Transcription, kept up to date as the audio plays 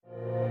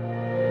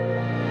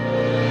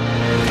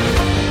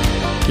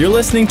You're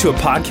listening to a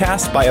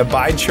podcast by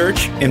Abide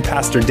Church and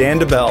Pastor Dan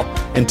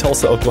DeBell in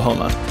Tulsa,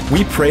 Oklahoma.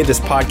 We pray this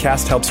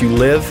podcast helps you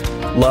live,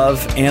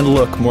 love, and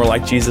look more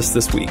like Jesus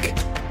this week.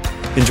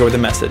 Enjoy the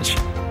message.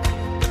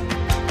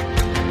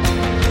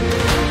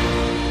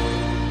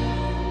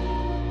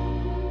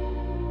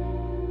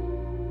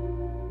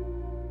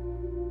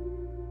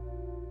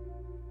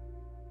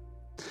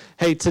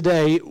 Hey,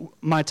 today,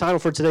 my title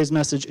for today's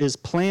message is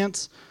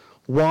Plant,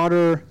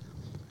 Water,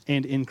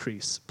 and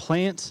Increase.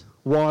 Plant,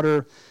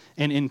 water,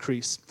 and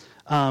increase.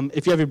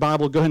 If you have your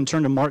Bible, go ahead and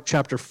turn to Mark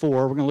chapter 4.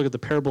 We're going to look at the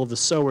parable of the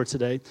sower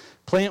today.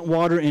 Plant,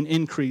 water, and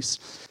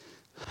increase.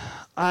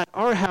 At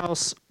our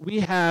house,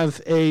 we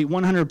have a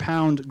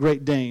 100-pound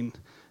Great Dane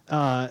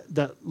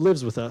that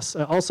lives with us.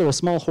 Also a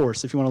small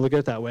horse, if you want to look at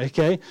it that way,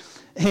 okay?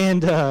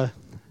 And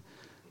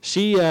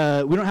we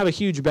don't have a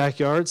huge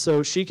backyard,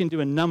 so she can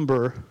do a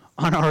number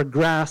on our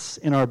grass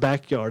in our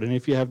backyard. And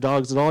if you have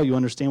dogs at all, you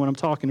understand what I'm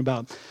talking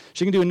about.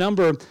 She can do a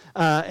number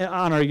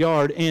on our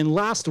yard. And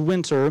last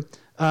winter,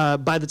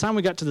 by the time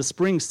we got to the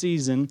spring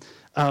season,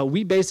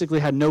 we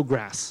basically had no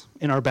grass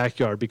in our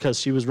backyard because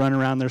she was running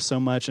around there so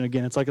much. And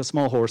again, it's like a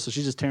small horse, so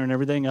she's just tearing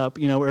everything up,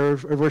 you know,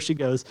 where she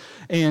goes.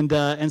 And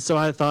so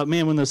I thought,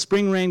 man, when the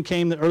spring rain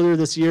came earlier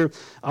this year,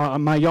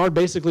 my yard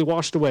basically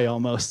washed away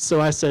almost. So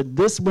I said,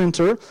 this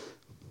winter,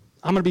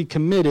 I'm going to be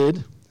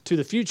committed to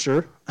the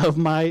future of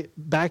my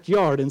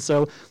backyard. And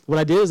so what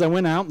I did is I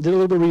went out, did a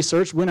little bit of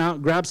research, went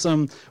out, grabbed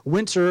some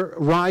winter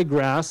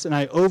ryegrass, and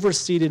I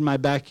overseeded my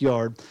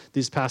backyard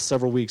these past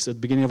several weeks at the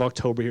beginning of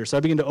October here. So I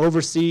began to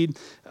overseed,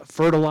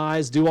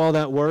 fertilize, do all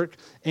that work.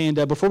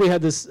 And before we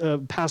had this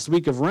past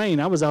week of rain,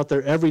 I was out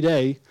there every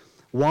day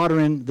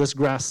watering this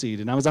grass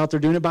seed. And I was out there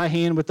doing it by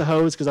hand with the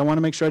hose because I want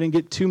to make sure I didn't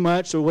get too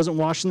much so it wasn't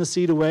washing the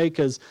seed away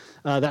because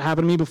that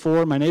happened to me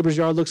before. My neighbor's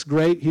yard looks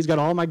great. He's got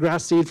all my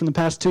grass seed from the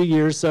past 2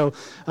 years, so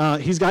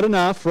he's got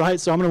enough, right?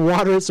 So I'm going to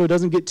water it so it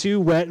doesn't get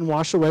too wet and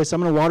wash away. So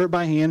I'm going to water it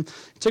by hand.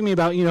 It took me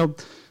about,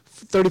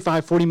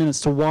 35, 40 minutes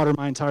to water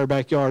my entire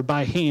backyard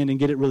by hand and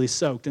get it really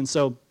soaked. And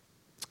so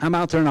I'm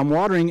out there and I'm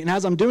watering, and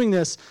as I'm doing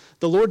this,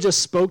 the Lord just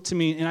spoke to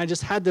me, and I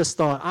just had this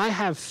thought. I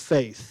have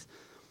faith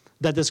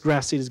that this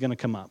grass seed is going to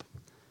come up.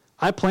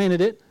 I planted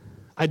it.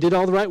 I did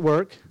all the right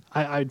work.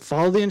 I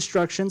followed the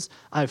instructions.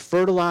 I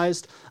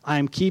fertilized. I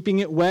am keeping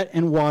it wet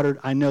and watered.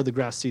 I know the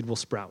grass seed will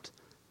sprout,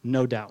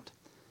 no doubt.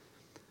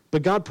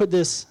 But God put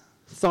this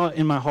thought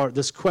in my heart,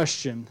 this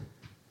question: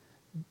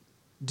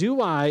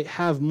 do I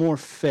have more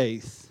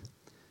faith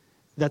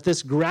that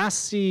this grass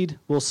seed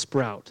will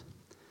sprout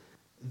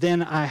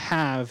than I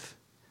have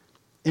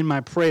in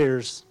my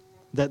prayers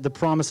that the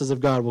promises of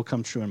God will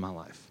come true in my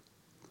life?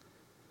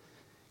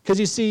 Because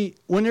you see,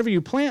 whenever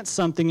you plant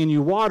something and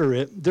you water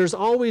it, there's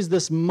always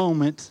this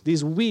moment,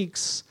 these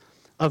weeks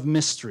of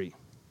mystery.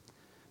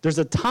 There's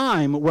a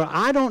time where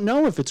I don't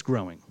know if it's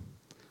growing.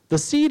 The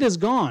seed is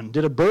gone.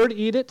 Did a bird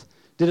eat it?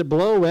 Did it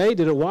blow away?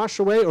 Did it wash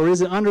away? Or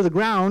is it under the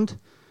ground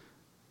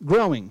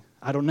growing?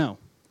 I don't know.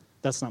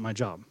 That's not my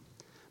job.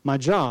 My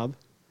job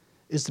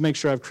is to make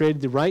sure I've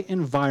created the right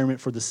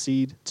environment for the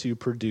seed to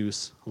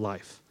produce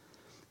life.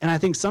 And I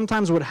think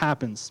sometimes what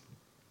happens,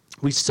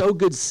 we sow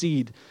good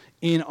seed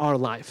in our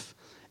life.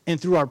 And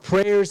through our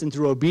prayers and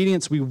through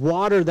obedience, we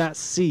water that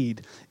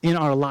seed in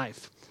our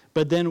life.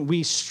 But then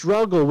we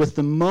struggle with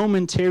the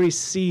momentary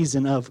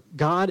season of,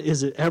 God,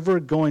 is it ever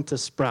going to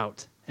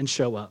sprout and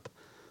show up?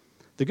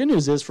 The good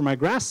news is for my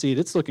grass seed,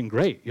 it's looking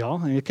great,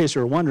 y'all. In case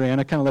you were wondering, and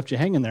I kind of left you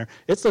hanging there,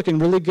 it's looking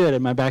really good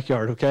in my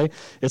backyard, okay?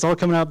 It's all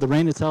coming out. The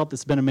rain has helped.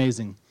 It's been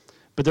amazing.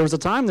 But there was a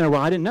time there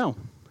where I didn't know.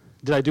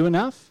 Did I do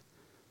enough?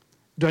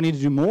 Do I need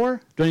to do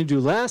more? Do I need to do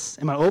less?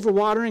 Am I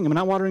overwatering? Am I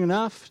not watering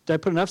enough? Did I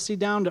put enough seed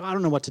down? I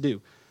don't know what to do.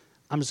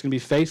 I'm just going to be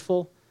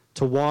faithful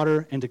to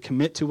water and to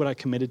commit to what I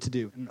committed to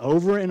do. And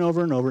over and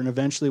over and over, and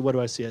eventually, what do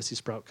I see? I see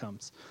sprout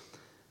comes.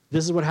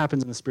 This is what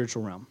happens in the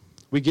spiritual realm.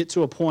 We get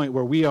to a point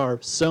where we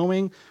are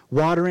sowing,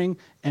 watering,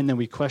 and then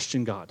we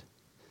question God.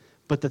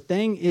 But the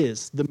thing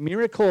is, the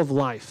miracle of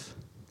life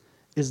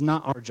is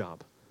not our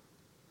job.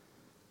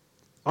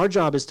 Our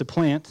job is to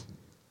plant,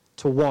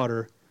 to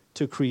water,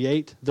 to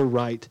create the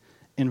right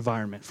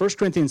environment. 1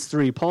 Corinthians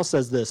 3, Paul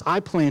says this: I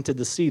planted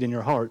the seed in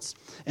your hearts,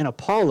 and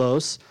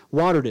Apollos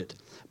watered it,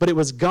 but it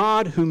was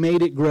God who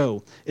made it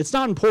grow. It's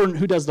not important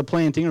who does the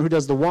planting or who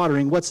does the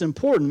watering. What's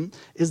important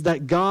is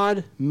that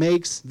God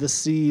makes the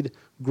seed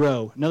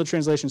grow. Another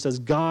translation says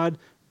God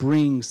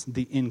brings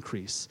the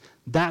increase.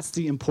 That's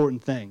the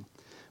important thing.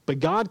 But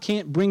God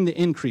can't bring the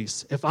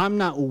increase if I'm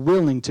not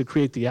willing to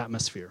create the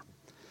atmosphere,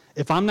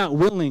 if I'm not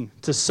willing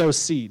to sow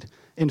seed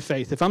in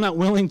faith, if I'm not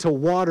willing to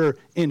water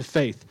in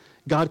faith.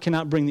 God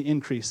cannot bring the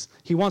increase.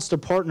 He wants to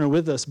partner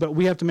with us, but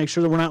we have to make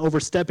sure that we're not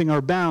overstepping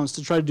our bounds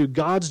to try to do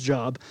God's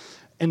job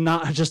and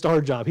not just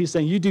our job. He's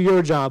saying, you do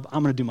your job,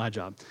 I'm going to do my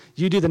job.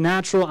 You do the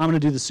natural, I'm going to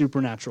do the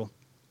supernatural.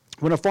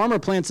 When a farmer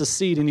plants a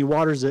seed and he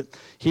waters it,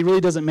 he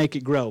really doesn't make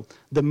it grow.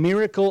 The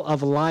miracle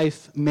of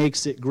life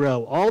makes it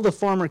grow. All the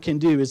farmer can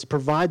do is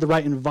provide the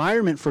right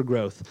environment for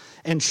growth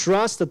and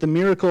trust that the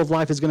miracle of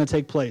life is going to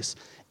take place.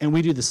 And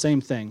we do the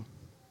same thing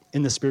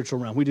in the spiritual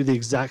realm. We do the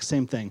exact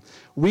same thing.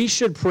 We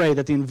should pray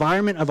that the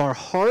environment of our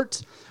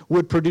heart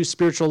would produce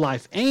spiritual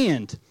life,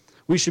 and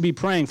we should be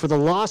praying for the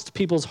lost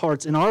people's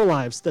hearts in our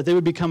lives, that they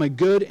would become a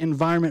good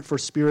environment for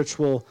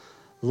spiritual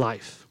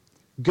life.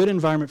 Good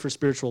environment for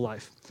spiritual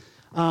life.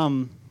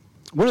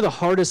 One of the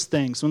hardest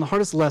things, one of the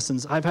hardest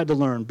lessons I've had to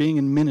learn being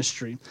in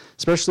ministry,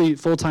 especially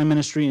full-time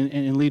ministry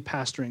and lead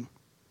pastoring,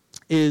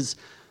 is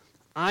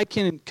I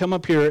can come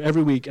up here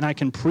every week and I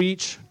can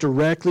preach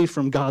directly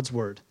from God's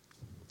word,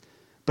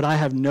 but I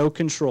have no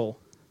control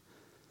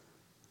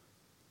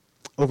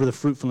over the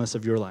fruitfulness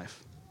of your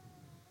life.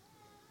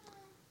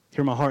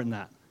 Hear my heart in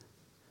that.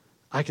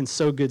 I can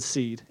sow good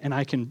seed and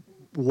I can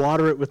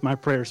water it with my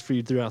prayers for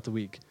you throughout the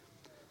week.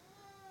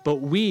 But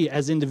we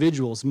as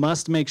individuals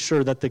must make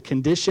sure that the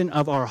condition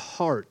of our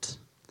heart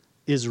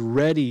is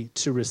ready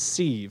to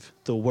receive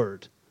the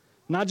word.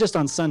 Not just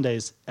on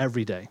Sundays,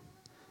 every day.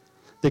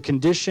 The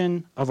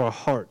condition of our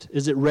heart.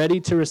 Is it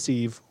ready to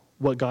receive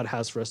what God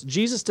has for us?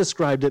 Jesus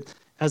described it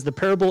as the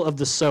parable of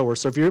the sower.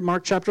 So if you're at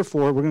Mark chapter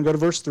 4, we're going to go to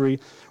verse 3.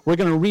 We're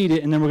going to read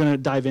it, and then we're going to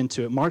dive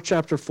into it. Mark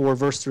chapter 4,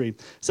 verse 3.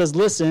 It says,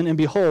 "Listen, and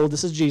behold,"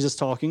 this is Jesus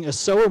talking, "a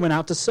sower went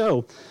out to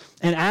sow.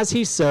 And as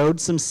he sowed,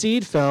 some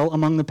seed fell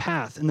among the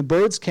path, and the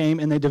birds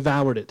came and they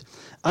devoured it.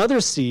 Other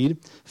seed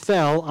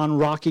fell on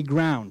rocky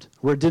ground,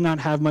 where it did not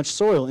have much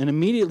soil, and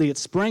immediately it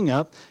sprang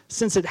up,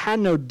 since it had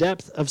no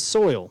depth of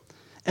soil.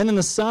 And then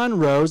the sun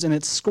rose, and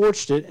it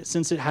scorched it,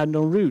 since it had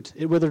no root.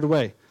 It withered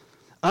away.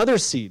 Other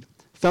seed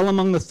fell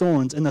among the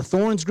thorns, and the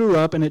thorns grew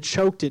up, and it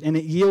choked it, and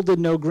it yielded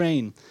no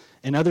grain.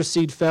 And other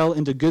seed fell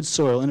into good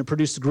soil, and it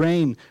produced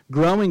grain,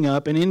 growing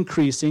up and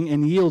increasing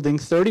and yielding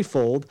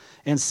 30-fold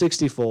and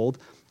 60-fold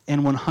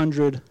and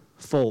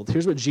 100-fold.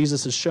 Here's what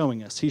Jesus is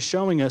showing us. He's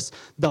showing us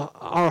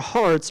our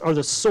hearts are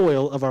the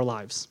soil of our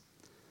lives.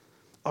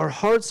 Our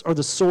hearts are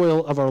the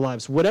soil of our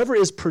lives. Whatever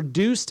is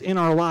produced in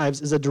our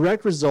lives is a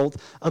direct result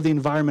of the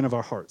environment of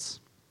our hearts.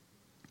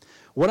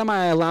 What am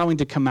I allowing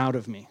to come out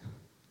of me?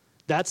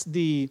 That's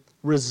the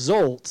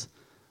result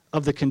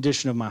of the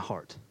condition of my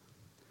heart.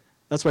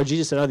 That's why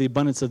Jesus said, out of the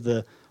abundance of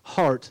the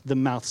heart, the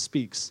mouth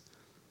speaks.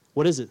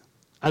 What is it?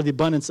 Out of the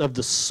abundance of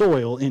the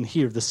soil in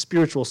here, the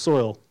spiritual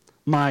soil,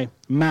 my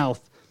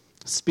mouth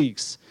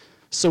speaks.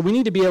 So we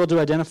need to be able to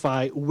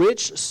identify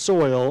which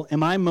soil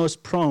am I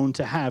most prone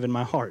to have in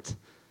my heart.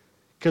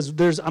 Because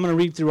I'm going to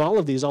read through all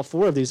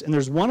 4 of these, and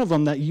there's one of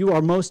them that you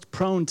are most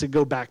prone to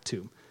go back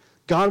to.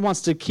 God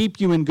wants to keep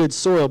you in good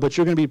soil, but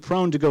you're going to be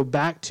prone to go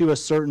back to a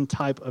certain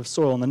type of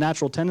soil. And the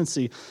natural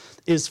tendency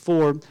is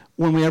for,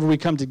 whenever we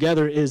come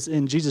together,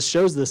 and Jesus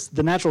shows this,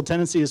 the natural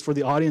tendency is for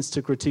the audience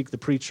to critique the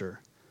preacher.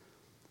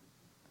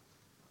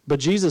 But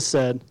Jesus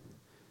said,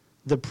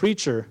 the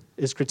preacher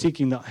is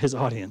critiquing his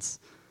audience.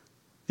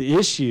 The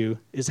issue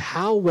is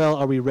how well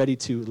are we ready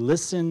to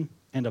listen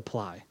and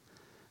apply.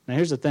 Now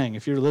here's the thing,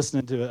 if you're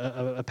listening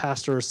to a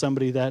pastor or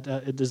somebody that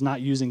is not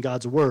using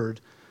God's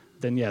word,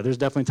 then yeah, there's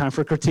definitely time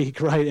for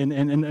critique, right?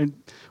 And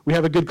we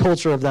have a good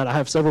culture of that. I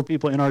have several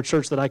people in our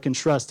church that I can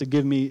trust to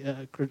give me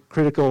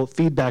critical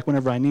feedback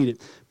whenever I need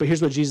it. But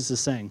here's what Jesus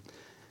is saying.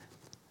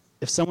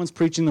 If someone's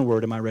preaching the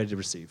word, am I ready to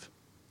receive?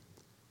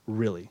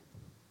 Really?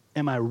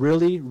 Am I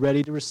really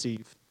ready to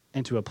receive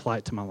and to apply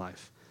it to my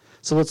life?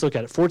 So let's look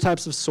at it. 4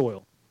 types of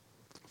soil.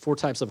 4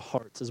 types of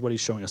hearts is what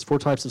he's showing us. 4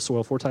 types of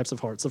soil, 4 types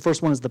of hearts. The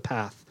first one is the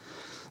path.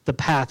 The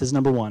path is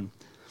number 1.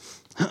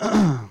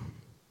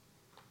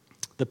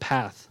 The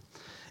path.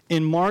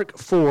 In Mark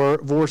 4,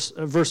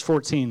 verse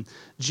 14,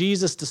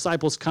 Jesus'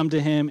 disciples come to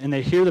him, and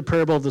they hear the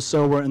parable of the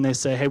sower, and they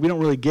say, hey, we don't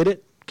really get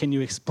it. Can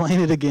you explain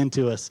it again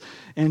to us?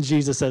 And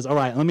Jesus says, all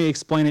right, let me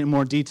explain it in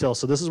more detail.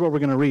 So this is what we're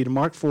going to read.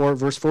 Mark 4,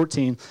 verse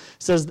 14,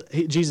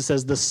 Jesus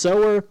says, the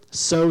sower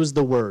sows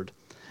the word.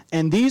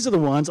 And these are the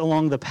ones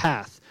along the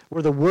path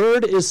where the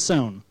word is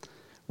sown,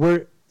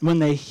 where when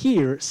they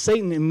hear,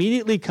 Satan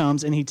immediately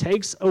comes and he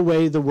takes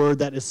away the word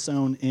that is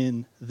sown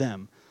in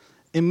them.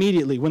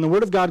 Immediately, when the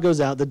word of God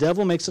goes out, the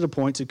devil makes it a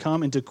point to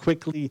come and to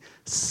quickly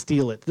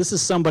steal it. This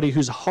is somebody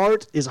whose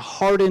heart is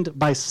hardened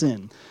by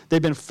sin.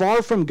 They've been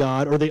far from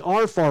God, or they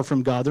are far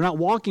from God. They're not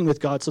walking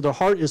with God, so their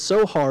heart is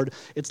so hard,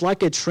 it's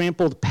like a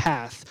trampled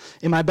path.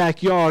 In my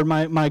backyard,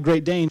 my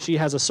Great Dane, she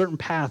has a certain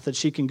path that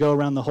she can go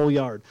around the whole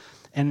yard.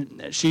 And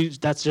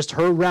that's just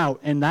her route,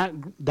 and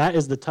that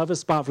is the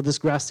toughest spot for this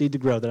grass seed to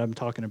grow that I'm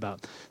talking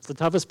about. It's the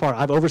toughest part.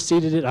 I've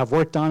overseeded it, I've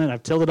worked on it,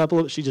 I've tilled it up a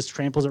little. She just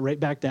tramples it right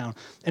back down,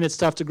 and it's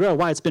tough to grow.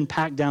 Why? It's been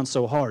packed down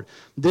so hard.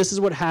 This is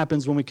what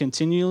happens when we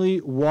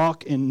continually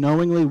walk and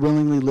knowingly,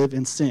 willingly live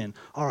in sin.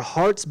 Our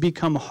hearts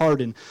become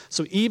hardened.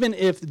 So even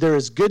if there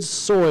is good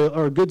soil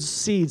or good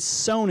seeds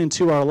sown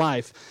into our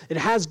life, it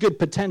has good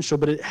potential,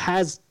 but it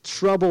has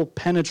trouble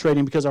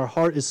penetrating because our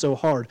heart is so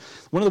hard.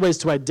 One of the ways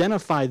to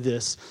identify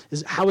this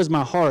is, how is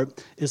my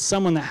heart, is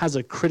someone that has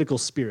a critical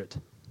spirit.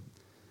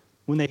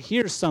 When they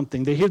hear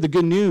something, they hear the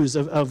good news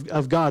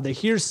of God, they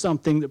hear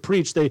something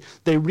preached,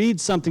 they read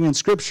something in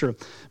Scripture,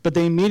 but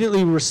they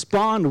immediately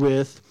respond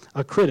with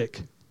a critic.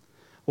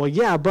 Well,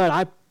 yeah, but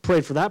I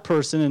prayed for that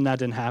person and that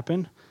didn't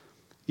happen.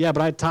 Yeah,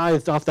 but I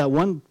tithed off that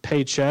one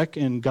paycheck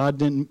and God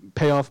didn't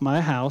pay off my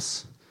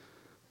house.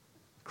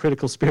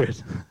 Critical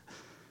spirit.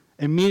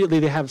 Immediately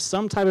they have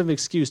some type of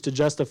excuse to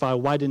justify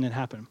why didn't it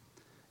happen.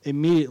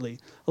 Immediately.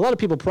 A lot of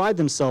people pride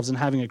themselves in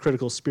having a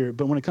critical spirit,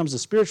 but when it comes to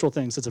spiritual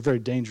things, it's a very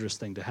dangerous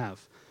thing to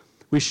have.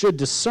 We should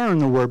discern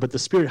the word, but the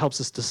Spirit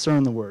helps us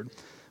discern the word.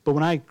 But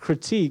when I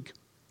critique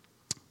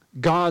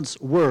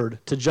God's word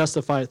to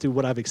justify it through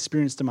what I've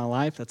experienced in my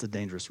life, that's a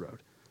dangerous road.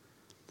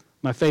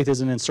 My faith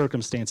isn't in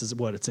circumstances,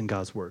 it's in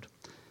God's word.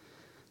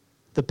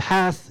 The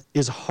path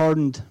is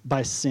hardened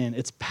by sin.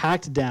 It's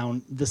packed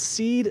down. The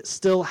seed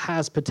still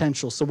has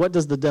potential. So what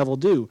does the devil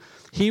do?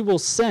 He will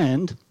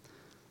send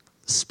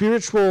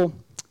spiritual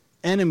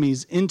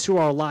enemies into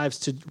our lives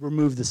to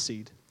remove the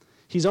seed.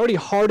 He's already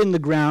hardened the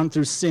ground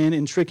through sin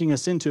and tricking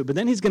us into it, but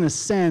then he's going to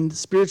send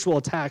spiritual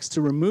attacks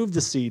to remove the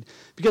seed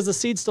because the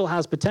seed still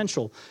has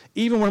potential.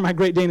 Even when my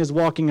Great Dane is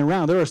walking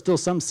around, there are still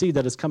some seed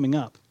that is coming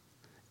up.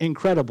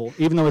 Incredible.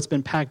 Even though it's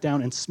been packed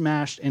down and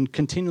smashed and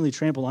continually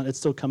trampled on, it's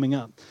still coming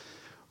up.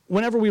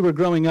 Whenever we were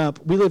growing up,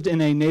 we lived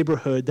in a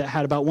neighborhood that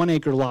had about 1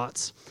 acre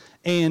lots.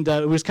 And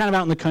it was kind of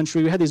out in the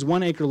country. We had these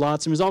 1 acre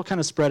lots, and it was all kind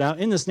of spread out.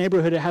 In this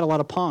neighborhood, it had a lot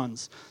of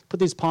ponds.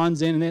 Put these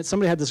ponds in, and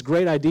somebody had this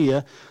great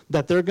idea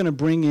that they're going to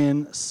bring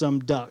in some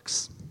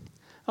ducks.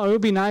 Oh, it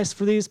would be nice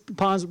for these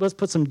ponds. Let's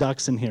put some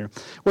ducks in here.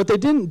 What they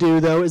didn't do,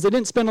 though, is they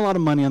didn't spend a lot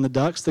of money on the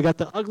ducks. They got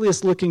the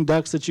ugliest looking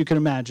ducks that you can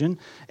imagine.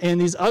 And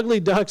these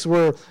ugly ducks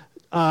were,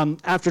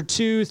 after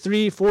 2,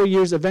 3, 4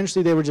 years,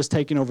 eventually they were just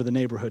taking over the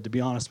neighborhood, to be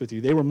honest with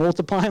you. They were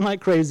multiplying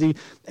like crazy,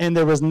 and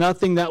there was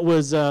nothing that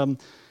was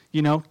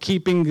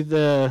keeping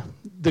the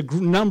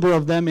number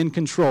of them in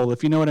control,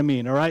 if you know what I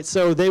mean, all right?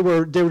 So they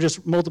were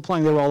just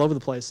multiplying. They were all over the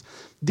place.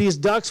 These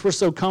ducks were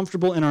so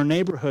comfortable in our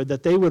neighborhood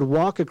that they would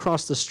walk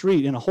across the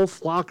street in a whole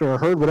flock or a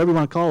herd, whatever you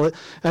want to call it.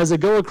 As they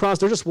go across,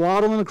 they're just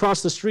waddling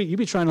across the street. You'd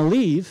be trying to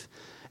leave,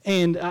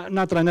 and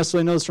not that I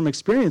necessarily know this from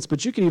experience,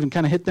 but you could even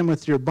kind of hit them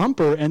with your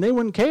bumper, and they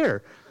wouldn't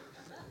care.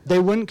 They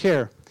wouldn't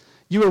care.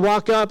 You would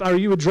walk up, or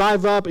you would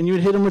drive up, and you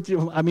would hit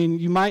them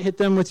you might hit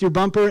them with your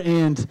bumper,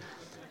 and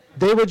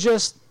they would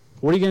just,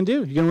 what are you going to do?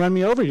 You're going to run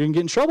me over? You're going to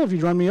get in trouble if you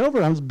run me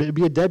over. I'm going to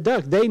be a dead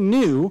duck. They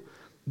knew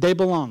they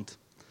belonged.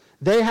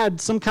 They had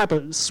some type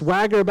of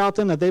swagger about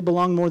them that they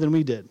belonged more than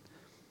we did.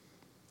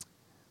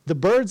 The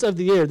birds of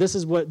the air,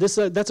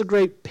 that's a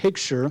great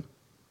picture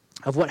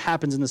of what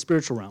happens in the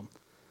spiritual realm.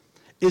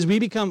 Is we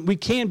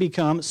can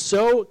become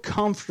so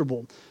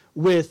comfortable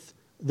with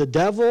the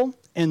devil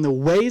and the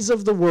ways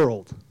of the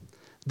world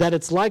that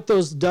it's like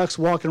those ducks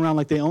walking around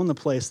like they own the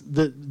place.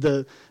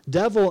 The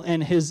devil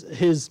and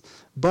his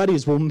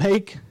buddies will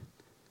make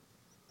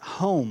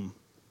home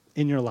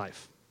in your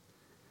life.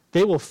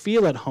 They will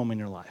feel at home in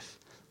your life.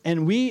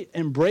 And we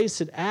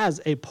embrace it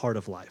as a part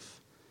of life.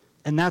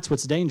 And that's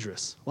what's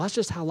dangerous. Well, that's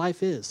just how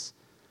life is.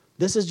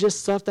 This is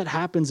just stuff that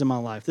happens in my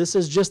life. This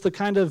is just the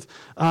kind of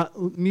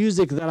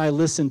music that I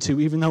listen to,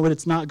 even though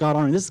it's not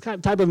God-honoring. This is the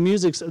type of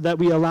music that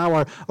we allow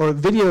or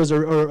videos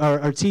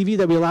or TV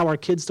that we allow our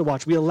kids to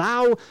watch. We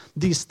allow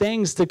these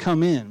things to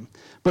come in.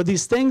 But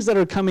these things that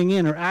are coming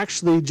in are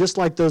actually just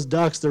like those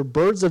ducks. They're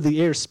birds of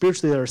the air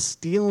spiritually that are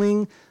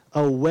stealing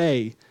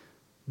away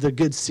the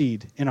good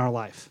seed in our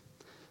life.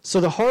 So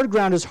the hard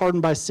ground is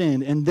hardened by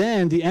sin, and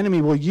then the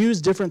enemy will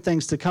use different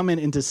things to come in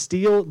and to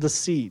steal the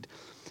seed.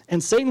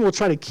 And Satan will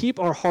try to keep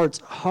our hearts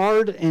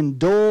hard and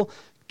dull,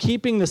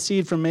 keeping the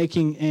seed from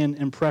making an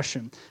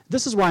impression.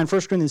 This is why in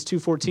 1 Corinthians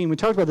 2:14, we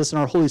talked about this in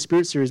our Holy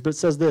Spirit series, but it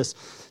says this.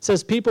 It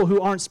says, people who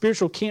aren't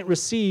spiritual can't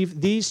receive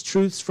these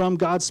truths from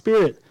God's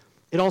Spirit.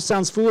 It all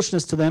sounds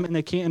foolishness to them, and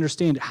they can't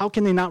understand it. How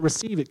can they not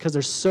receive it? Because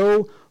they're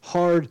so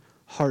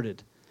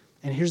hard-hearted.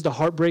 And here's the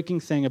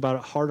heartbreaking thing about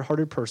a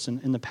hard-hearted person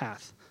in the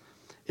path,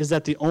 is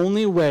that the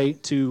only way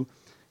to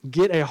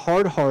get a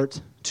hard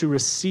heart to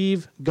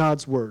receive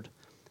God's word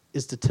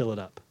is to till it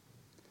up.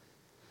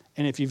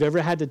 And if you've ever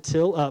had to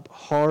till up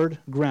hard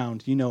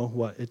ground, you know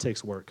what? It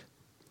takes work.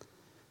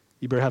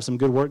 You better have some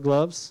good work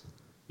gloves.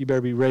 You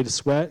better be ready to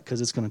sweat because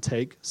it's going to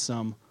take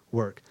some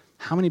work.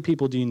 How many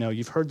people do you know?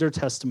 You've heard their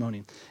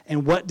testimony.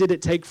 And what did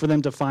it take for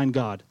them to find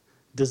God?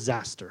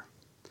 Disaster.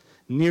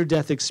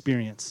 Near-death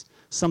experience.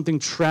 Something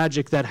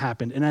tragic that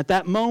happened. And at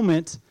that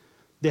moment,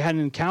 they had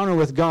an encounter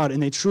with God,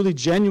 and they truly,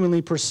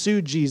 genuinely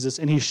pursued Jesus,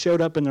 and he showed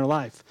up in their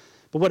life.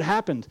 But what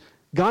happened?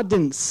 God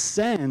didn't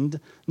send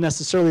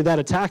necessarily that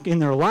attack in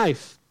their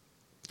life,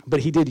 but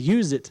he did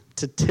use it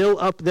to till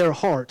up their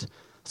heart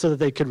so that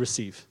they could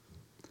receive.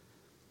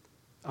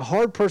 A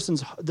hard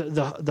person's,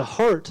 the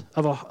heart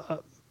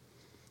of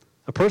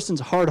a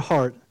person's hard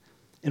heart,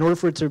 in order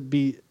for it to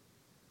be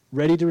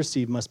ready to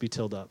receive, must be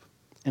tilled up.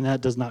 And that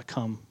does not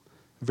come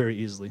very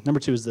easily. Number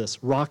 2 is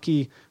this,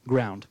 rocky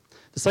ground.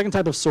 The second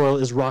type of soil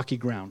is rocky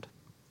ground.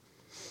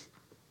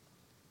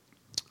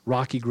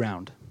 Rocky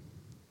ground.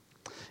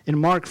 In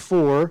Mark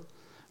 4,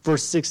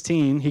 verse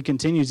 16, he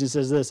continues, he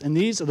says this, and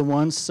these are the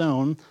ones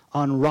sown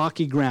on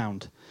rocky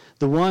ground,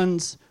 the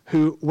ones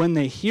who, when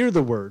they hear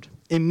the word,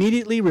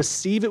 immediately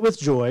receive it with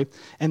joy,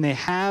 and they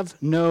have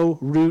no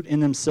root in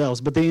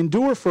themselves. But they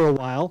endure for a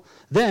while.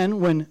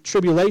 Then, when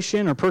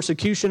tribulation or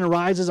persecution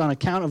arises on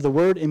account of the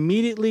word,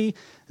 immediately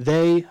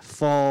they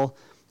fall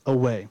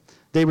away.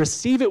 They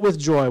receive it with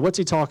joy. What's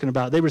he talking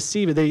about? They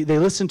receive it. They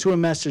listen to a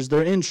message.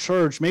 They're in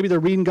church. Maybe they're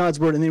reading God's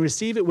word, and they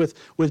receive it with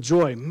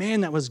joy. Man,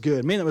 that was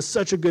good. Man, that was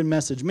such a good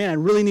message. Man, I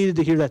really needed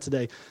to hear that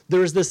today.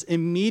 There is this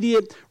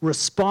immediate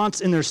response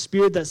in their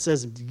spirit that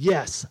says,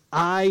 yes,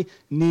 I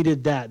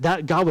needed that.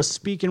 That God was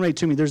speaking right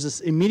to me. There's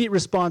this immediate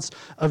response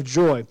of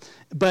joy.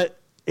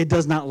 But it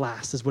does not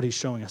last, is what he's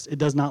showing us. It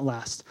does not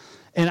last.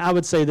 And I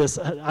would say this,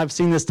 I've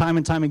seen this time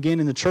and time again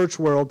in the church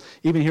world,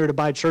 even here at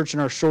Abide Church in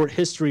our short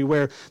history,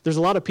 where there's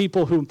a lot of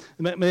people who,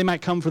 they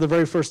might come for the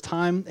very first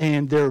time,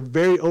 and they're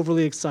very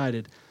overly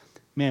excited.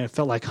 Man, it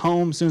felt like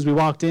home as soon as we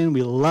walked in.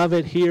 We love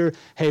it here.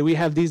 Hey, we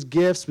have these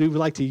gifts. We would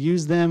like to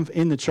use them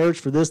in the church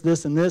for this,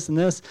 this, and this, and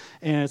this.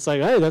 And it's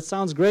like, hey, that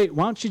sounds great.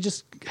 Why don't you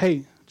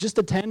just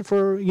attend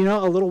for,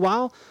 a little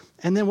while,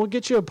 and then we'll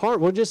get you a part.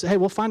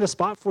 We'll find a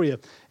spot for you.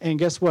 And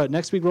guess what?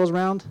 Next week rolls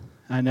around,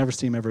 and I never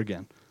see them ever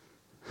again.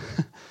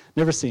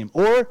 Never see them.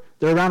 Or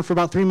they're around for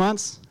about 3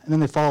 months, and then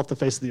they fall off the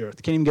face of the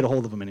earth. Can't even get a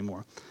hold of them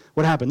anymore.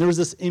 What happened? There was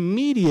this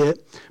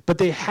immediate, but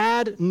they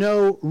had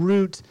no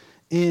root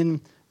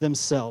in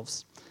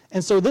themselves.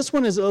 And so this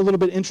one is a little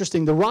bit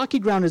interesting. The rocky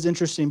ground is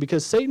interesting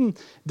because Satan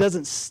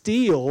doesn't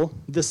steal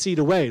the seed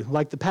away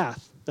like the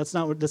path. That's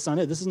not it.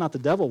 This is not the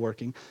devil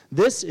working.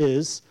 This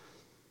is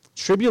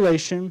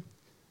tribulation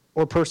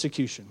or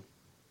persecution.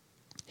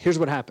 Here's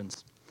what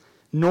happens.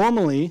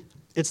 Normally,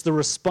 it's the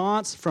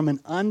response from an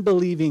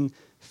unbelieving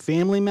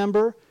family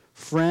member,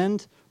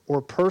 friend,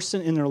 or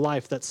person in their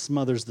life that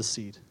smothers the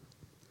seed.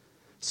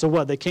 So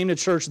what? They came to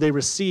church, they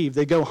received,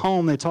 they go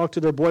home, they talk to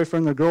their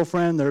boyfriend, their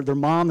girlfriend, their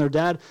mom, their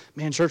dad.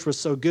 Man, church was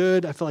so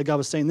good. I feel like God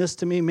was saying this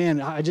to me. Man,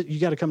 you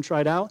got to come try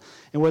it out.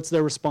 And what's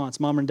their response?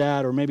 Mom and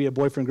dad, or maybe a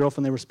boyfriend,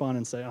 girlfriend, they respond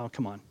and say, oh,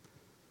 come on.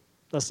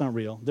 That's not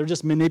real. They're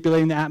just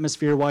manipulating the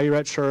atmosphere while you're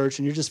at church,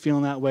 and you're just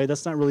feeling that way.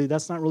 That's not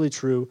really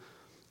true.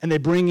 And they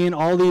bring in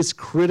all these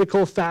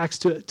critical facts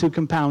to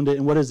compound it.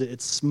 And what is it?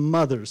 It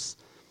smothers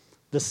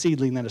the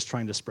seedling that is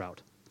trying to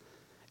sprout.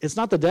 It's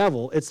not the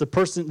devil. It's the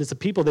person. It's the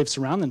people they've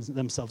surrounded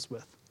themselves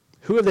with.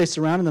 Who have they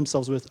surrounded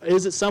themselves with?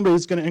 Is it somebody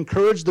who's going to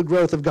encourage the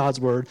growth of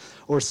God's word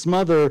or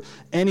smother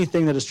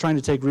anything that is trying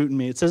to take root in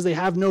me? It says they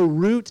have no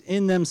root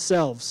in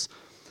themselves.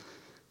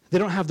 They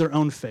don't have their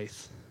own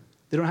faith.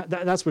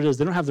 That's what it is.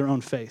 They don't have their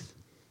own faith.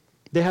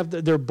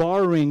 They're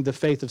borrowing the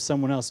faith of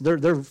someone else.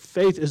 Their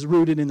faith is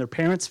rooted in their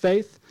parents'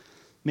 faith,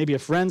 maybe a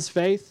friend's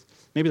faith,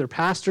 maybe their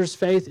pastor's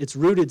faith. It's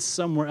rooted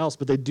somewhere else,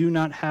 but they do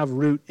not have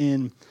root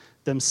in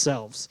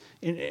themselves.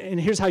 And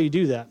here's how you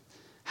do that.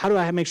 How do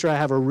I make sure I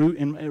have a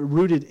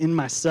rooted in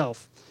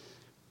myself?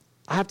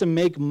 I have to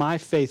make my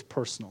faith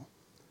personal.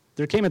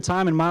 There came a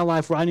time in my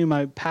life where I knew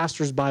my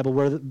pastor's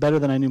Bible better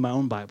than I knew my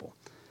own Bible.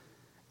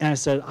 And I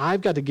said,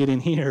 I've got to get in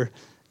here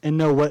and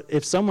know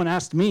if someone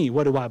asked me,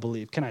 what do I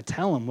believe? Can I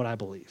tell them what I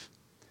believe?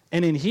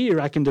 And in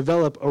here, I can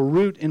develop a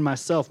root in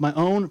myself, my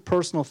own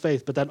personal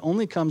faith, but that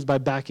only comes by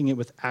backing it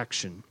with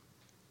action.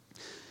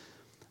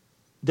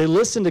 They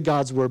listen to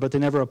God's word, but they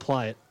never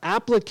apply it.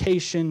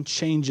 Application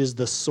changes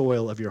the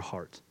soil of your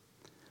heart.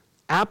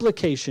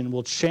 Application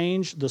will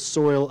change the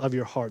soil of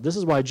your heart. This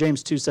is why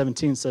James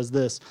 2:17 says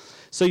this.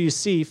 So you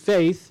see,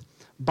 faith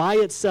by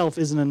itself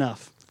isn't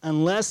enough.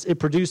 Unless it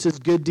produces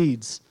good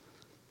deeds,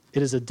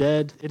 it is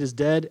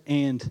dead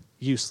and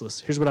useless.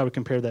 Here's what I would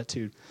compare that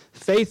to.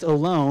 Faith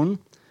alone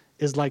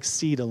is like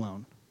seed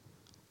alone.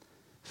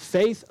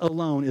 Faith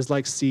alone is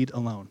like seed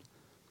alone.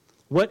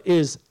 What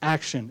is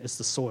action? It's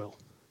the soil.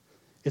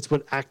 It's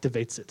what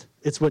activates it.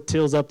 It's what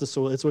tills up the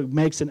soil. It's what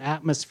makes an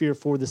atmosphere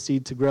for the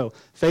seed to grow.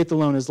 Faith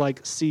alone is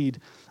like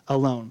seed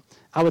alone.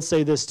 I would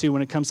say this too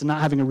when it comes to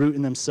not having a root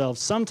in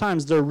themselves.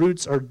 Sometimes their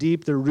roots are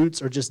deep. Their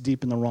roots are just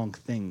deep in the wrong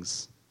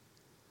things.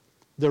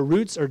 Their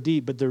roots are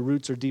deep, but their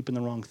roots are deep in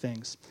the wrong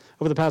things.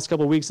 Over the past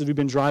couple of weeks as we've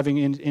been driving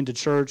into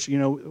church,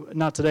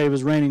 not today, it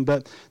was raining,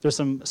 but there's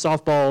some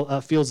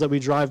softball fields that we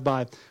drive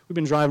by. We've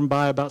been driving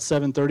by about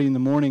 7:30 in the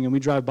morning, and we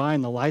drive by,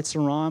 and the lights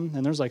are on,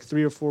 and there's like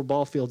 3 or 4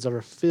 ball fields that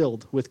are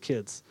filled with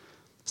kids.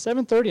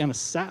 7:30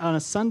 on a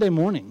Sunday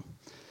morning.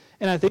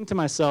 And I think to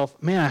myself,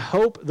 man, I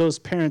hope those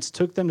parents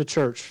took them to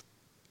church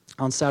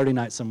on Saturday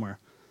night somewhere.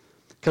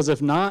 Because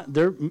if not,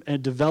 they're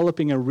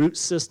developing a root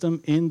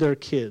system in their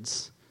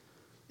kids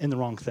in the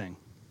wrong thing.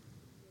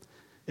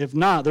 If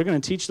not, they're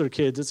going to teach their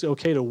kids it's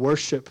okay to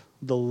worship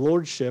the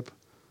lordship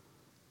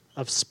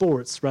of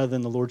sports rather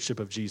than the lordship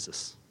of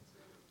Jesus.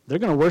 They're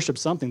going to worship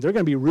something. They're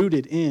going to be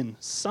rooted in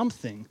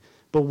something.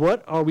 But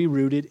what are we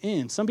rooted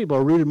in? Some people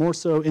are rooted more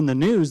so in the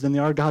news than they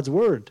are God's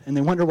word, and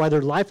they wonder why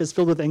their life is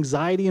filled with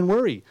anxiety and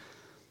worry.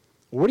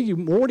 What are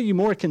you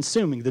more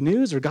consuming, the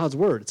news or God's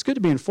word? It's good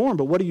to be informed,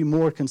 but what are you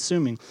more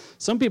consuming?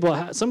 Some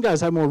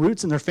guys have more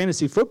roots in their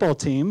fantasy football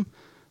team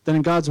than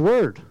in God's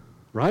word.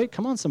 right?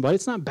 Come on, somebody.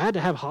 It's not bad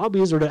to have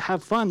hobbies or to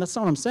have fun. That's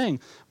not what I'm saying.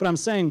 But I'm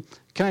saying,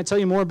 can I tell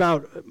you more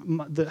about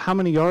how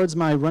many yards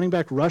my running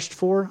back rushed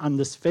for on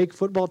this fake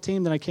football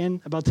team than I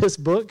can about this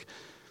book?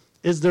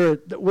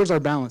 Where's our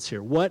balance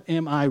here? What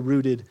am I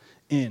rooted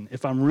in?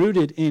 If I'm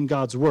rooted in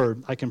God's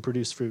word, I can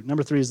produce fruit.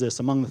 Number 3 is this,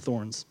 among the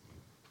thorns.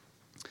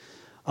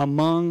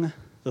 Among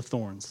the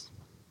thorns.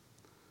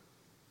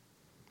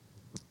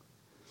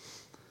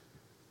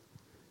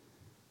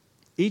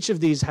 Each of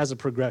these has a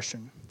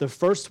progression. The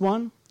first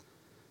one,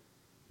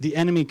 the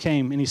enemy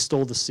came and he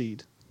stole the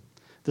seed.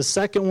 The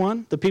second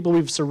one, the people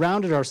we've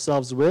surrounded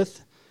ourselves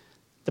with,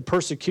 the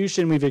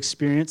persecution we've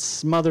experienced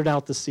smothered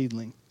out the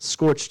seedling,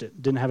 scorched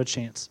it, didn't have a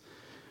chance.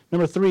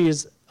 Number 3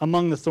 is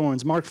among the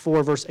thorns. Mark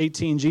 4, verse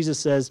 18, Jesus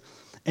says,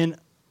 and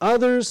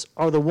others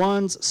are the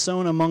ones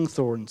sown among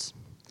thorns.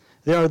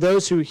 There are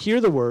those who hear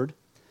the word,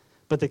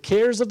 but the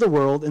cares of the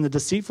world and the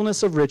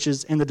deceitfulness of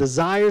riches and the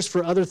desires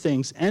for other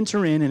things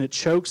enter in, and it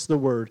chokes the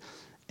word,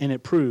 and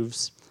it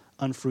proves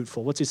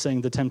unfruitful. What's he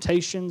saying? The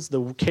temptations,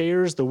 the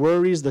cares, the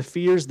worries, the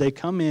fears, they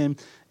come in,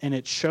 and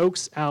it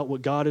chokes out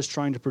what God is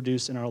trying to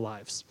produce in our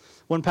lives.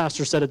 One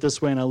pastor said it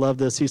this way, and I love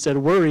this. He said,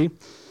 worry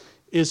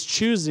is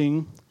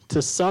choosing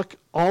to suck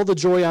all the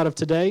joy out of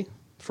today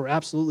for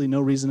absolutely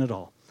no reason at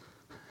all.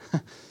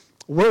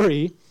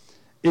 Worry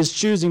is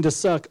choosing to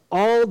suck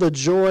all the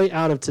joy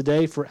out of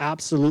today for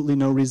absolutely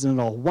no reason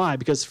at all. Why?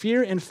 Because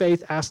fear and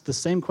faith ask the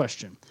same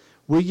question.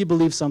 Will you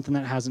believe something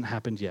that hasn't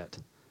happened yet?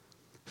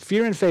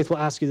 Fear and faith will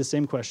ask you the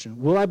same question.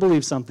 Will I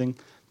believe something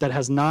that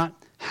has not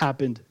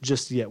happened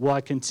just yet? Will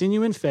I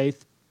continue in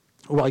faith,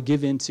 or will I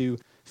give in to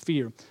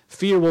fear?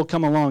 Fear will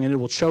come along and it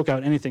will choke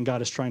out anything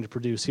God is trying to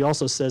produce. He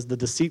also says the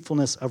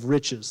deceitfulness of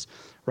riches,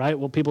 right?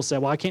 Well, people say,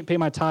 well, I can't pay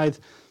my tithe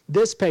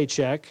this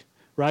paycheck,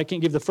 right? I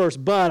can't give the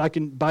first, but I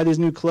can buy these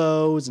new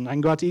clothes, and I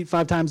can go out to eat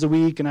 5 times a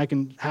week, and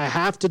I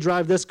have to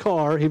drive this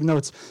car, even though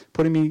it's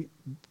putting me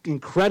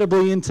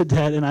incredibly into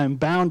debt, and I'm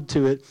bound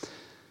to it,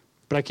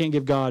 but I can't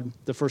give God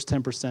the first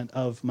 10%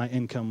 of my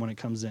income when it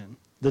comes in.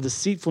 The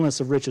deceitfulness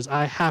of riches,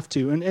 I have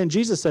to. And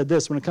Jesus said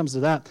this when it comes to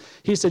that.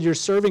 He said, you're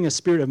serving a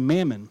spirit of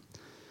mammon.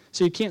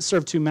 So you can't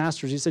serve 2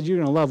 masters. He said, you're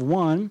going to love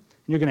one, and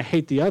you're going to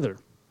hate the other.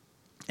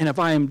 And if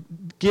I am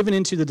given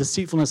into the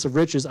deceitfulness of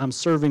riches, I'm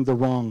serving the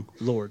wrong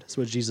Lord. That's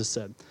what Jesus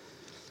said.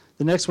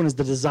 The next one is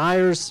the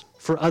desires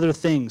for other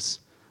things.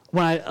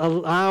 When I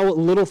allow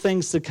little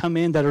things to come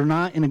in that are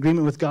not in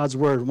agreement with God's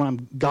word, when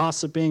I'm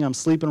gossiping, I'm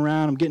sleeping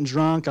around, I'm getting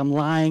drunk, I'm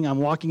lying, I'm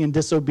walking in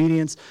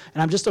disobedience,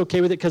 and I'm just okay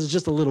with it because it's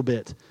just a little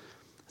bit.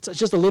 It's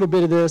just a little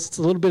bit of this, it's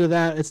a little bit of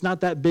that. It's not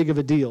that big of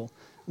a deal.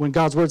 When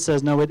God's word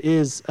says, no, it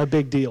is a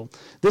big deal.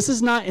 This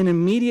is not an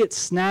immediate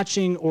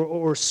snatching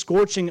or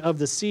scorching of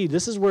the seed.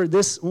 This is where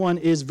this one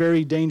is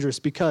very dangerous,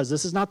 because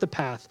this is not the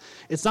path.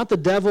 It's not the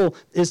devil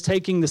is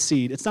taking the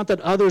seed. It's not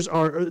that others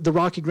are the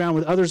rocky ground,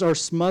 where others are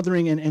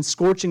smothering and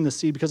scorching the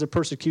seed because of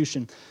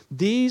persecution.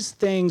 These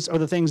things are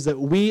the things that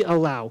we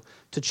allow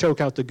to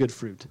choke out the good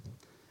fruit.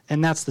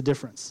 And that's the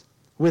difference.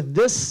 With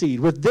this seed,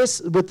 with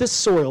this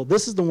soil,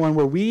 this is the one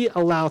where we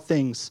allow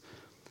things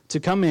to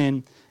come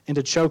in and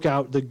to choke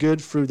out the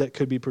good fruit that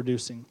could be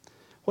producing.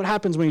 What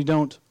happens when you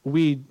don't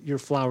weed your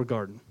flower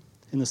garden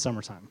in the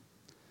summertime?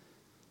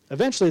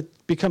 Eventually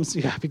it becomes,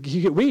 you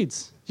get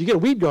weeds. You get a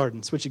weed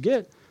garden, that's what you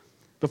get.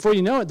 Before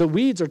you know it, the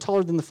weeds are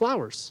taller than the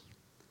flowers.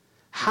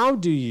 How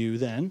do you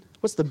then,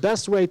 what's the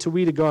best way to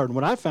weed a garden?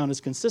 What I've found is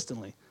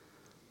consistently.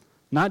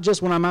 Not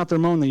just when I'm out there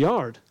mowing the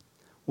yard.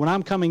 When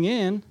I'm coming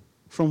in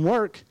from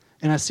work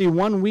and I see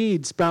one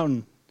weed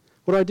sprouting,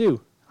 what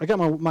do? I got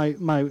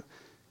my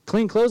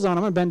clean clothes on,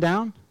 I'm going to bend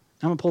down,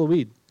 I'm going to pull a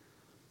weed.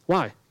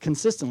 Why?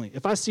 Consistently.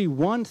 If I see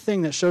one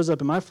thing that shows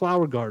up in my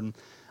flower garden,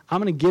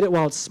 I'm going to get it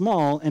while it's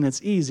small and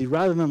it's easy,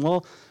 rather than,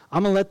 well,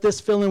 I'm going to let this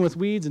fill in with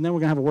weeds and then we're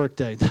going to have a work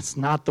day. That's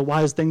not the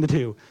wise thing to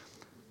do.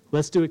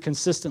 Let's do it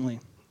consistently.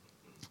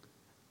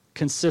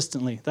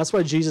 Consistently. That's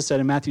why Jesus said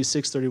in Matthew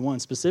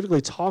 6:31, specifically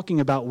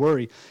talking about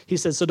worry. He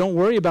said, so don't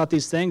worry about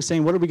these things,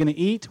 saying, what are we going to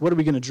eat? What are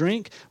we going to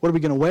drink? What are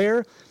we going to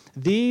wear?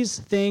 These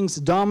things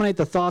dominate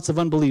the thoughts of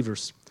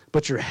unbelievers.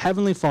 But your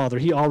heavenly Father,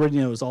 he already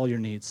knows all your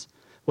needs.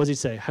 What does he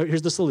say?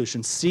 Here's the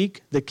solution.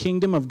 Seek the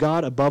kingdom of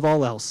God above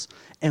all else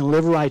and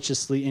live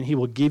righteously, and he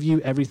will give you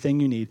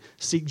everything you need.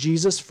 Seek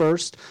Jesus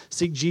first.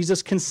 Seek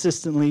Jesus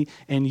consistently,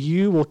 and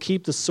you will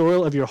keep the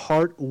soil of your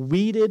heart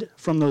weeded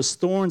from those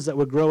thorns that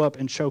would grow up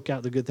and choke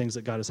out the good things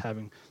that God is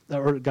having,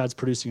 or God's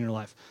producing in your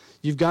life.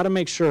 You've got to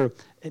make sure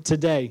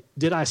today,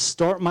 did I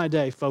start my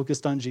day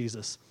focused on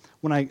Jesus?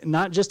 When I,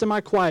 not just in my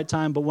quiet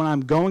time, but when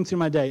I'm going through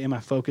my day, am I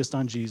focused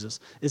on Jesus?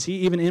 Is he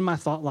even in my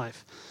thought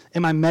life?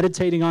 Am I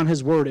meditating on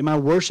his word? Am I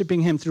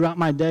worshiping him throughout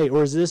my day?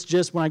 Or is this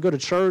just when I go to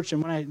church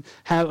and when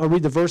I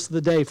read the verse of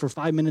the day for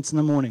 5 minutes in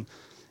the morning?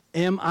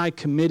 Am I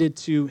committed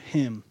to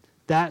him?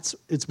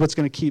 It's what's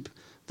going to keep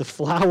the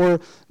flower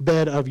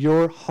bed of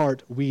your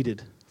heart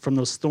weeded from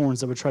those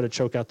thorns that would try to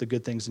choke out the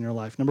good things in your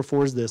life. Number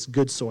 4 is this,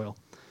 good soil.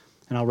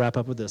 And I'll wrap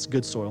up with this,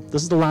 good soil.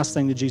 This is the last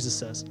thing that Jesus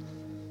says.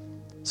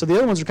 So the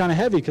other ones are kind of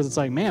heavy because it's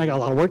like, man, I got a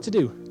lot of work to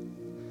do.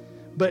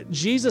 But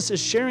Jesus is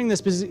sharing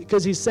this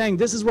because he's saying,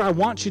 this is where I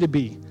want you to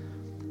be.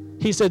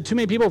 He said, too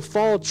many people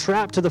fall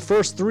trapped to the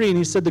first three. And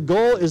he said, the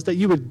goal is that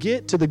you would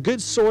get to the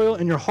good soil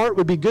and your heart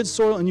would be good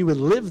soil and you would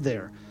live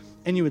there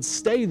and you would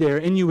stay there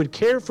and you would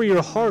care for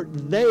your heart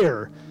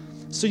there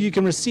so you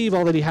can receive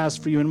all that he has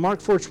for you. In Mark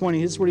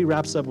 4:20, this is what he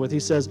wraps up with. He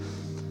says,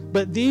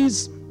 but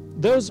those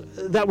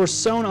that were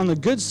sown on the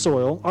good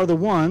soil are the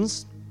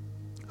ones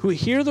who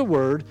hear the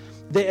word,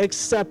 they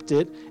accept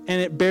it,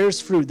 and it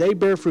bears fruit. They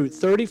bear fruit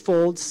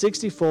 30-fold,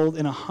 60-fold,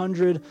 and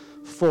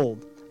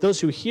 100-fold. Those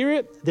who hear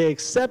it, they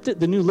accept it.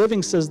 The New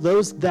Living says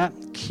those that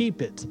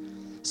keep it.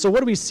 So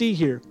what do we see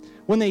here?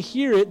 When they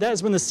hear it, that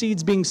is when the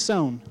seed's being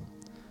sown.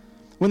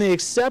 When they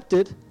accept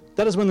it,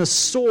 that is when the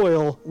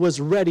soil was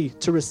ready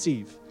to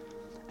receive.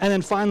 And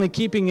then finally,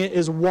 keeping it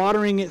is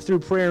watering it through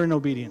prayer and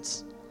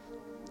obedience.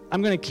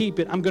 I'm going to keep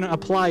it. I'm going to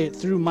apply it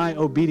through my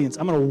obedience.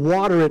 I'm going to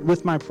water it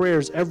with my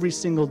prayers every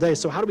single day.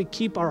 So how do we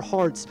keep our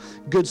hearts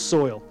good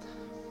soil?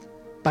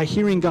 By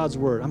hearing God's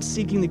word. I'm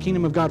seeking the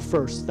kingdom of God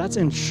first. That's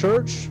in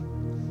church,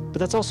 but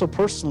that's also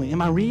personally.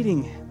 Am I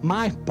reading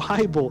my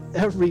Bible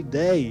every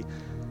day?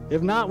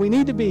 If not, we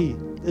need to be.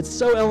 It's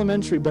so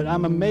elementary, but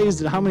I'm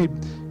amazed at how many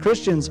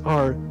Christians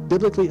are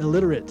biblically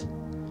illiterate.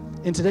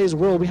 In today's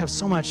world, we have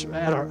so much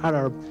at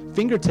our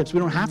fingertips. We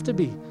don't have to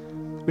be.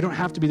 We don't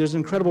have to be. There's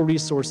incredible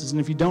resources. And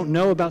if you don't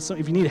know about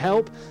something, if you need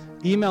help,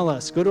 email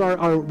us. Go to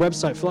our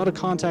website, fill out a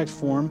contact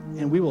form,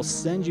 and we will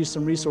send you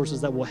some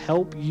resources that will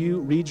help you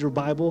read your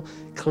Bible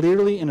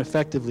clearly and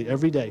effectively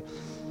every day.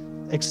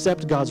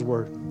 Accept God's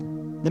word.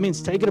 That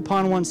means take it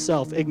upon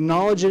oneself.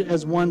 Acknowledge it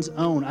as one's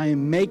own. I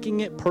am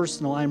making it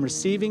personal. I am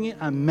receiving it.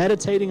 I'm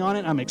meditating on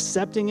it. I'm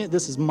accepting it.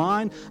 This is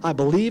mine. I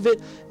believe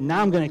it.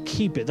 Now I'm going to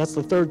keep it. That's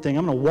the third thing.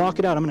 I'm going to walk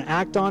it out. I'm going to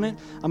act on it.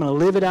 I'm going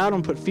to live it out.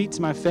 I'm going to put feet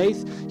to my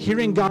faith.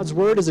 Hearing God's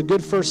word is a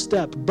good first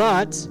step,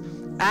 but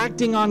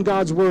acting on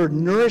God's word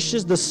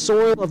nourishes the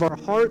soil of our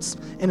hearts,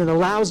 and it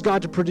allows God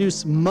to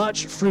produce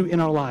much fruit in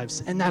our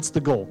lives, and that's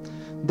the goal.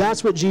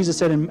 That's what Jesus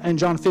said in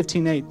John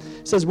 15:8.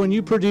 It says, when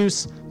you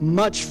produce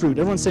much fruit,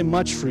 everyone say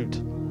much fruit.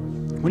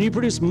 When you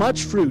produce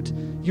much fruit,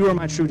 you are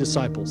my true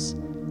disciples.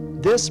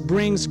 This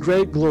brings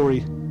great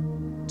glory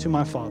to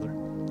my Father.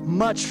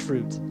 Much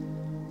fruit.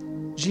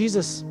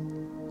 Jesus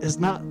is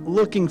not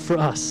looking for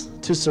us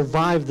to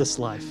survive this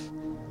life.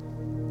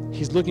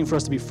 He's looking for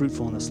us to be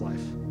fruitful in this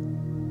life.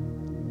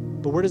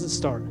 But where does it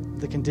start?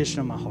 The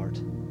condition of my heart.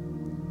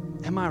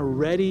 Am I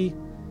ready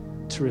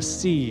to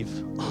receive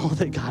all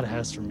that God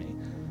has for me?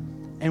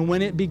 And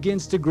when it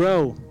begins to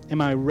grow, am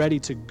I ready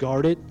to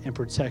guard it and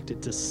protect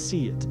it, to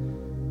see it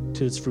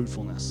to its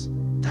fruitfulness?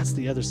 That's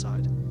the other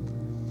side.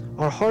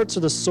 Our hearts are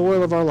the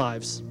soil of our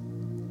lives.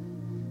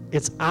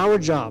 It's our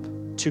job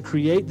to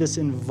create this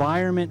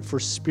environment for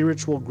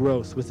spiritual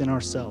growth within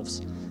ourselves.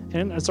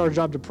 And it's our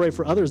job to pray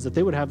for others that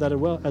they would have that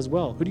as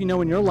well. Who do you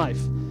know in your life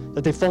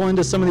that they fall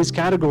into some of these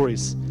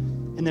categories?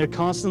 And they're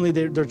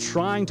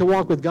trying to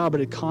walk with God, but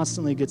it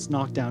constantly gets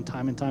knocked down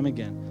time and time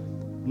again.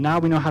 Now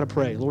we know how to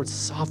pray. Lord,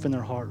 soften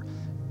their heart.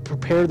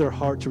 Prepare their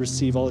heart to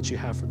receive all that you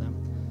have for them.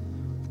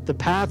 The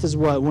path is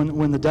what?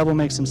 When the devil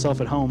makes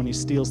himself at home and he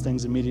steals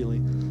things immediately.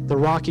 The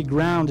rocky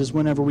ground is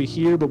whenever we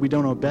hear but we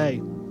don't obey.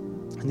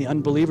 And the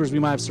unbelievers we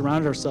might have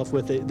surrounded ourselves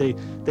with,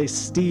 they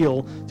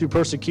steal through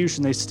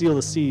persecution. They steal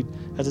the seed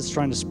as it's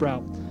trying to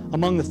sprout.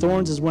 Among the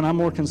thorns is when I'm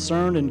more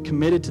concerned and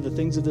committed to the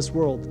things of this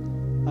world.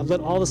 I've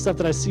let all the stuff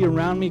that I see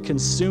around me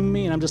consume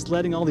me, and I'm just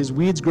letting all these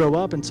weeds grow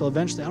up until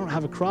eventually I don't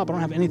have a crop. I don't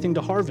have anything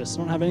to harvest.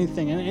 I don't have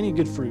anything, any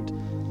good fruit.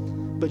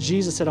 But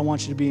Jesus said, I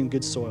want you to be in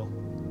good soil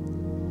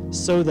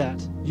so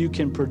that you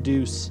can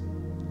produce.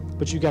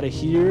 But you got to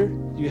hear,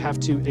 you have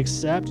to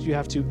accept, you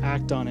have to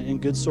act on it.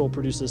 And good soil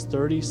produces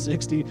 30,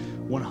 60,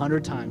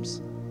 100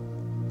 times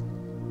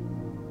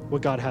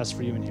what God has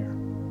for you in here.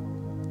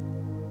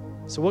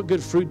 So what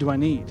good fruit do I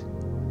need?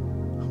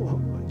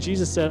 Well,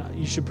 Jesus said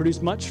you should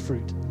produce much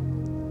fruit.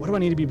 What do I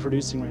need to be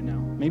producing right now?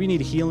 Maybe you need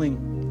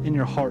healing in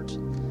your heart.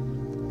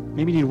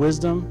 Maybe you need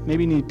wisdom.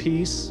 Maybe you need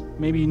peace.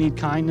 Maybe you need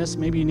kindness.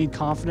 Maybe you need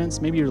confidence.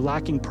 Maybe you're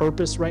lacking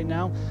purpose right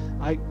now.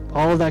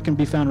 All of that can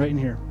be found right in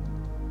here.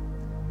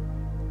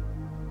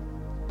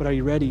 But are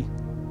you ready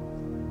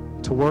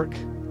to work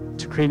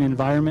to create an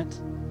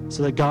environment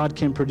so that God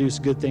can produce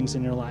good things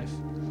in your life?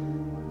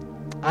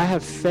 I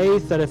have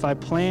faith that if I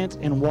plant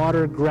and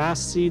water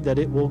grass seed, that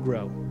it will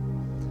grow.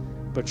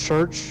 But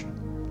church,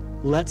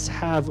 let's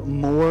have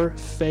more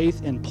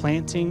faith in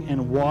planting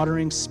and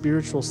watering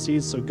spiritual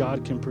seeds so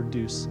God can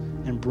produce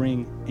and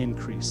bring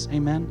increase.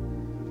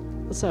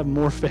 Amen? Let's have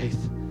more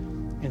faith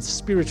in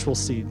spiritual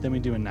seed than we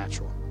do in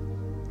natural.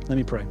 Let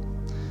me pray.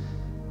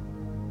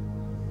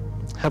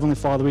 Heavenly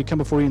Father, we come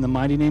before you in the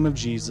mighty name of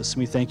Jesus, and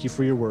we thank you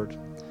for your word.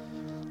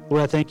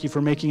 Lord, I thank you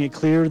for making it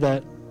clear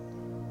that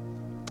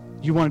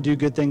you want to do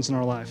good things in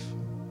our life.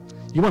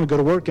 You want to go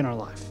to work in our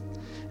life.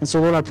 And so,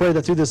 Lord, I pray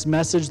that through this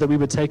message that we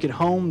would take it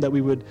home, that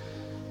we would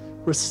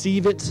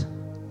receive it,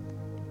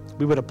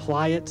 we would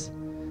apply it.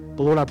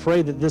 But Lord, I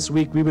pray that this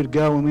week we would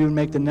go and we would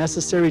make the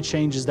necessary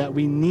changes that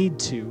we need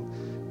to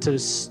to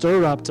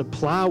stir up, to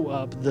plow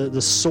up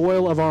the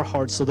soil of our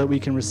hearts so that we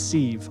can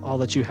receive all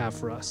that you have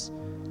for us.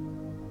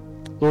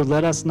 Lord,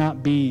 let us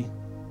not be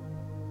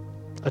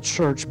a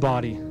church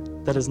body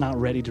that is not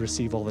ready to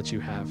receive all that you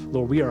have.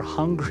 Lord, we are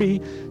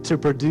hungry to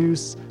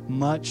produce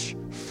much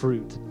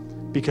fruit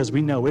because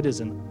we know it is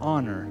an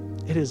honor.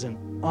 It is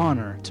an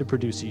honor to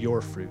produce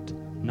your fruit,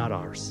 not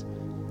ours,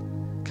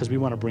 because we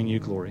want to bring you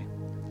glory.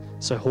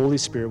 So Holy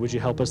Spirit, would you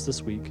help us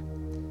this week?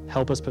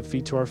 Help us put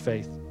feet to our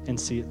faith and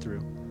see it through.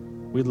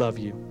 We love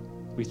you.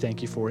 We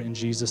thank you for it in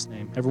Jesus'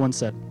 name. Everyone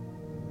said,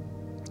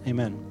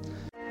 amen.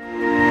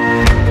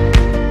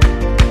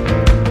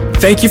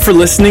 Thank you for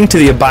listening to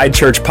the Abide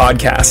Church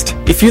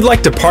podcast. If you'd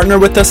like to partner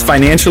with us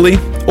financially,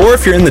 or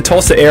if you're in the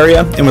Tulsa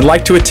area and would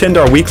like to attend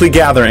our weekly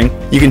gathering,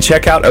 you can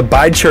check out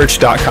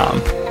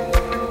abidechurch.com.